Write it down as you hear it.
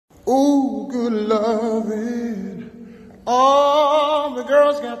Ooh, good loving. All the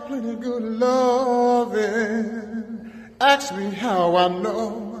girls got plenty good loving. Ask me how I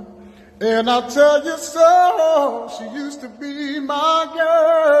know, and I'll tell you so. She used to be my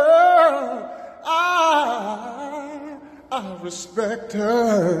girl. I respect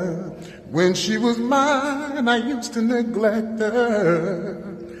her. When she was mine, I used to neglect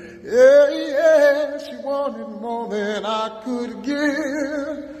her. Yeah, she wanted more than I could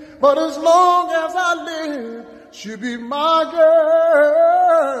give. But as long as I live, she'll be my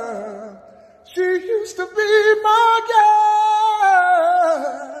girl. She used to be my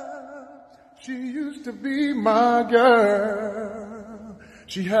girl. She used to be my girl.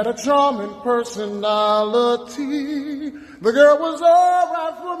 She had a charming personality. The girl was all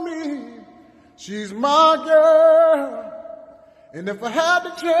right for me. She's my girl. And if I had the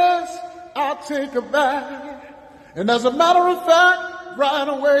chance, I'd take her back. And as a matter of fact, right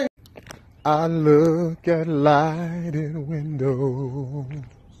away, I look at lighted windows,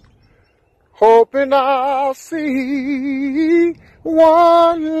 hoping I'll see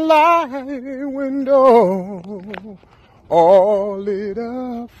one light window all lit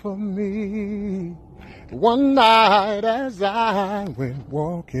up for me. One night as I went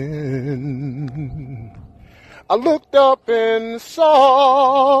walking, I looked up and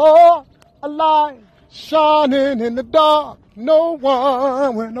saw a light shining in the dark. No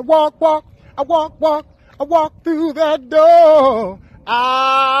one. When I walk through that door.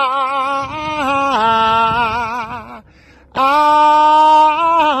 I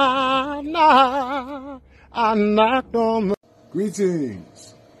knocked on the...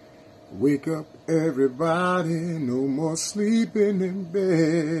 Greetings. Wake up, everybody. No more sleeping in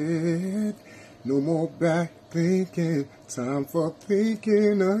bed. No more back thinking. Time for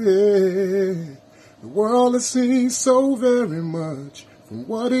thinking ahead. The world has changed so very much from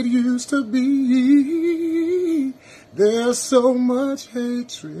what it used to be. There's so much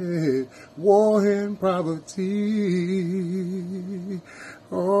hatred, war and poverty.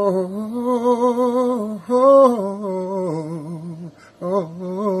 Oh, oh, oh,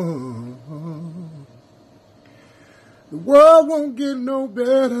 oh. The world won't get no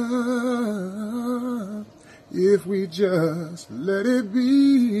better if we just let it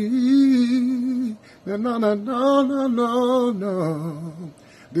be. No, no, no, no, no, no, no.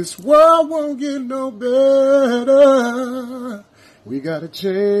 This world won't get no better. We gotta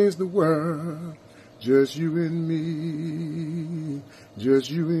change the world. Just you and me.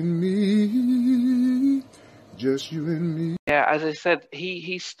 Just you and me. Just you and me. Yeah, as I said,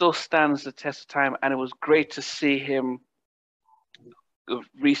 he still stands the test of time, and it was great to see him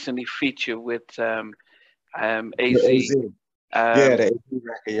recently feature with AZ. The AZ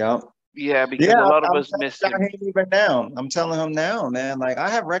record, yeah. Yeah, because a lot of us miss him. Jahiem even now. I'm telling him now, man. Like, I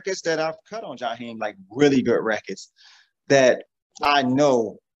have records that I've cut on Jahiem, like really good records that I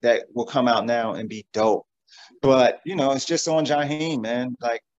know that will come out now and be dope. But you know, it's just on Jahiem, man.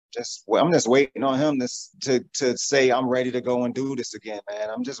 Like, I'm just waiting on him to say I'm ready to go and do this again, man.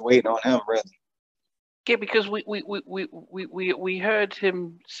 I'm just waiting on him, really. Yeah, because we heard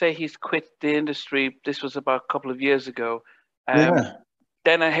him say he's quit the industry. This was about a couple of years ago. Yeah.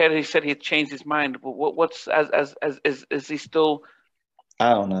 Then I heard he said he had changed his mind. But what's is he still?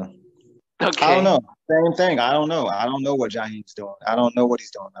 I don't know. Okay. I don't know. Same thing. I don't know. I don't know what Jahiem's doing. I don't know what he's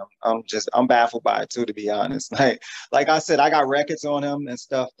doing. I'm baffled by it too, to be honest. Like I said, I got records on him and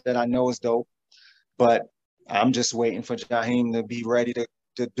stuff that I know is dope, but I'm just waiting for Jahiem to be ready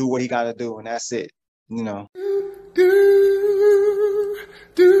to do what he got to do, and that's it. You know.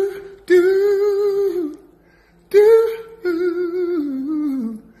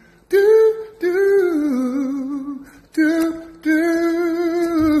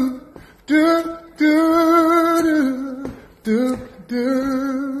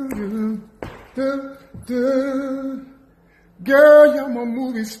 Girl, you're my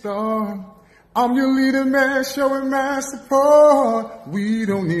movie star. I'm your leading man, showing my support. We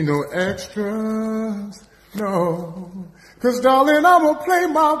don't need no extras, no. 'Cause darling, I'ma play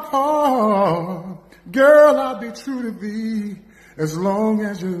my part. Girl, I'll be true to thee as long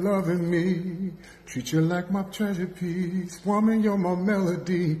as you're loving me. Treat you like my treasure piece. Woman, you're my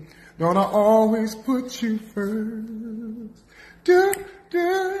melody. Don't I always put you first? Do,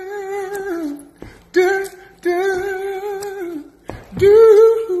 do, do, do, do,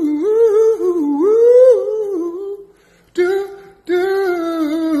 do, do.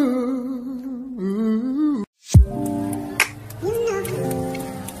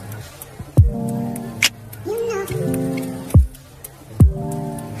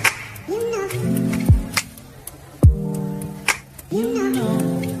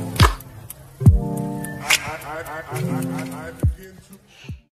 I begin to